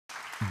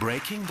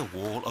Breaking the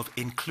Wall of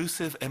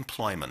Inclusive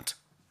Employment.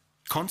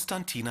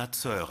 Konstantina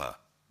Zoehrer,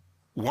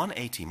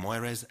 180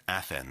 Moires,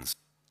 Athens.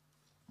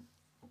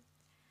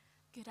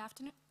 Good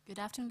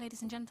afternoon,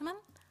 ladies and gentlemen.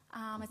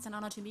 It's an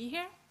honor to be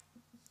here.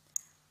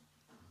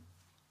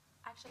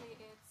 Actually,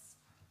 it's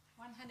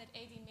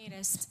 180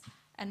 meters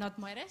and not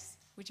moires,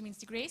 which means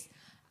degrees.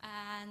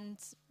 And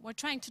we're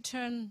trying to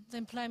turn the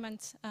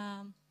employment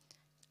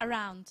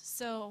around.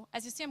 So,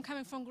 as you see, I'm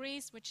coming from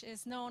Greece, which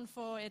is known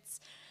for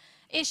its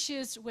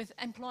issues with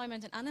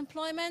employment and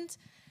unemployment.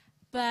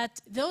 But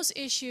those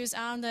issues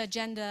are on the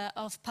agenda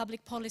of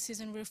public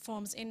policies and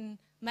reforms in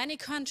many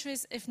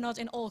countries, if not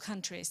in all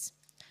countries.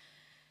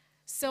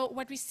 So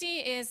what we see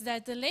is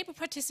that the labor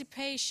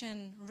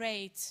participation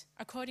rate,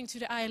 according to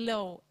the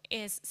ILO,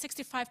 is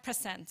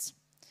 65%.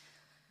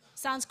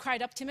 Sounds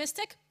quite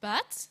optimistic,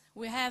 but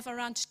we have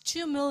around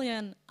 2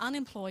 million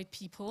unemployed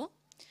people.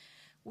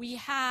 We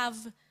have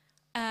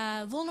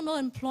vulnerable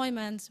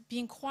employment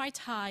being quite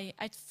high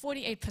at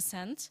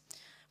 48%.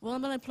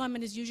 Vulnerable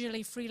employment is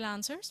usually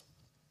freelancers.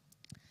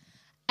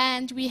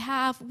 And we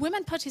have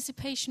women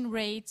participation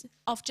rate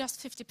of just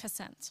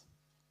 50%.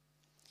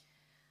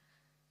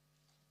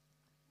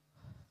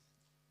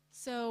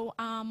 So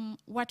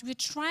what we're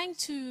trying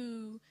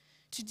to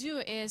do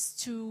is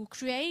to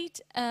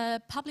create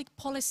a public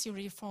policy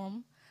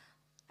reform,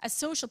 a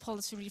social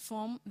policy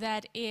reform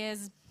that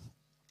is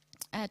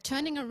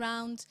turning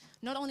around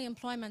not only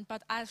employment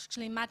but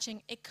actually matching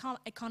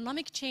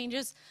economic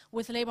changes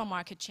with labor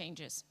market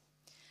changes.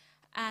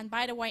 And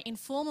by the way,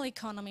 informal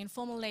economy,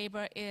 informal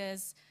labor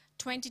is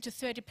 20 to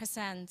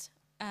 30%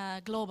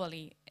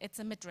 globally. It's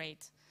a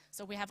mid-rate.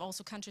 So we have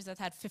also countries that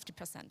had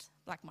 50%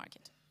 black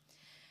market.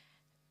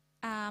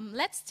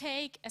 Let's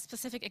take a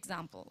specific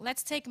example.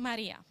 Let's take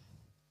Maria.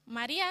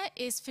 Maria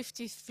is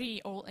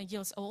 53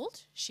 years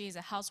old. She is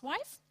a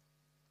housewife.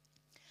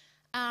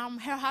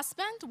 Her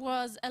husband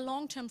was a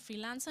long-term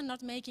freelancer,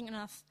 not making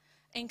enough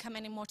income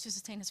anymore to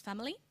sustain his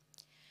family.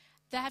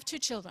 They have 2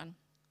 children,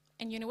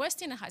 in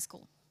university and in high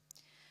school.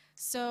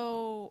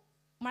 So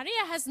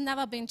Maria has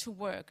never been to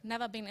work,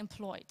 never been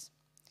employed.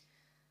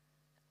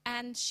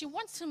 And she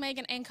wants to make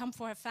an income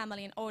for her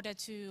family in order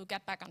to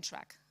get back on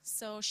track.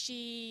 So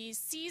she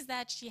sees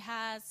that she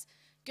has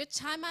good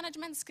time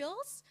management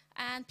skills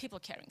and people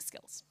caring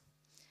skills.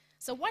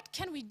 So what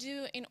can we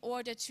do in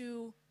order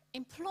to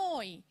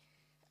employ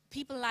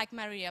people like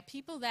Maria,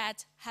 people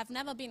that have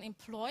never been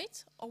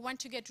employed or want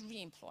to get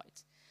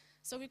re-employed?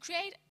 So we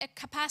create a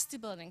capacity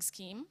building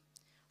scheme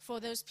for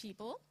those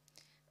people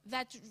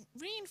that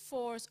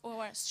reinforce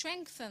or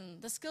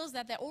strengthen the skills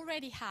that they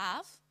already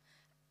have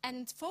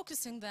and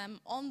focusing them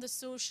on the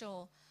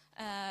social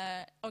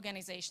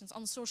organizations,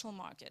 on the social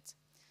market,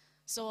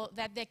 so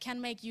that they can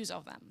make use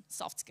of them,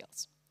 soft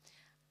skills.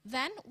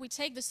 Then we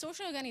take the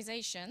social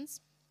organizations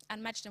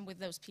and match them with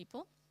those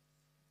people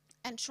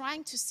and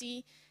trying to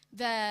see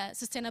the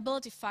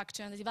sustainability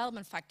factor and the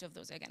development factor of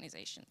those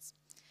organizations.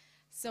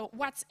 So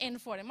what's in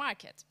for the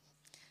market?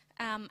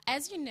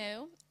 As you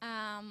know,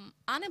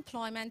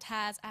 unemployment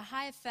has a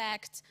high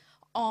effect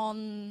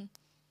on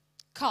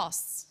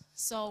costs.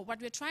 So what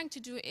we're trying to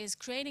do is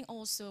creating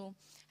also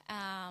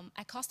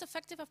a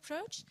cost-effective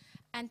approach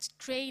and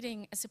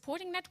creating a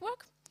supporting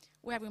network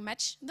where we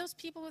match those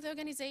people with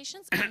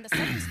organizations, and in the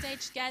second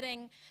stage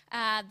getting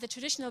the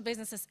traditional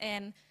businesses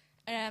in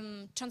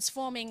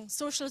transforming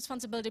social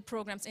responsibility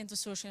programs into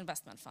social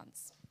investment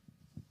funds.